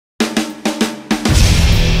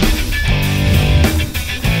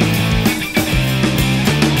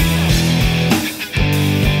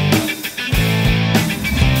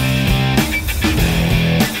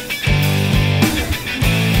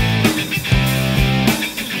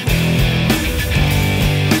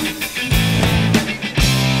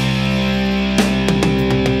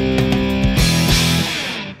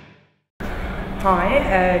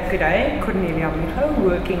Good day, Cornelia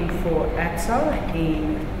working for Absa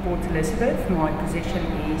in Port Elizabeth. My position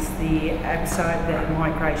is the Absa, the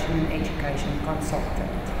Migration and Education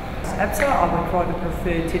Consultant. Absa, I would rather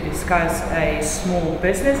prefer to discuss a small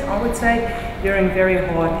business. I would say during very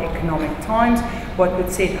hard economic times, what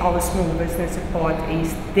would set our small business apart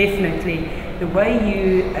is definitely the way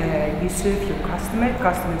you serve your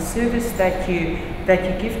customer service that you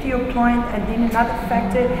give to your client, and then another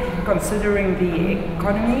factor, considering the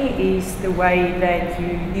economy, is the way that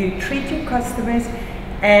you treat your customers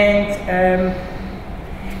and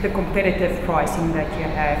the competitive pricing that you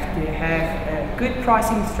have. To have a good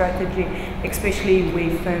pricing strategy, especially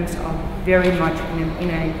where firms are very much in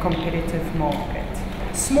a competitive market.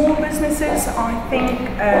 Small businesses, I think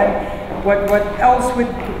what else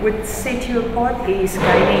would set you apart is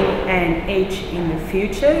gaining an edge in the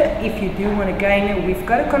future. If you do want to gain it, we've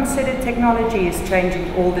got to consider technology is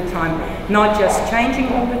changing all the time. Not just changing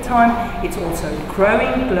all the time, it's also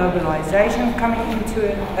growing, globalization coming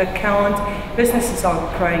into account. Businesses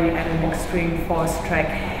are growing at an extreme fast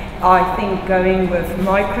track. I think going with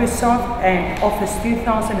Microsoft and Office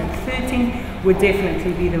 2013 would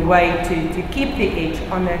definitely be the way to keep the edge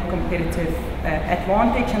on that competitive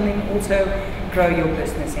advantage, and then also grow your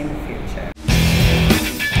business in the future.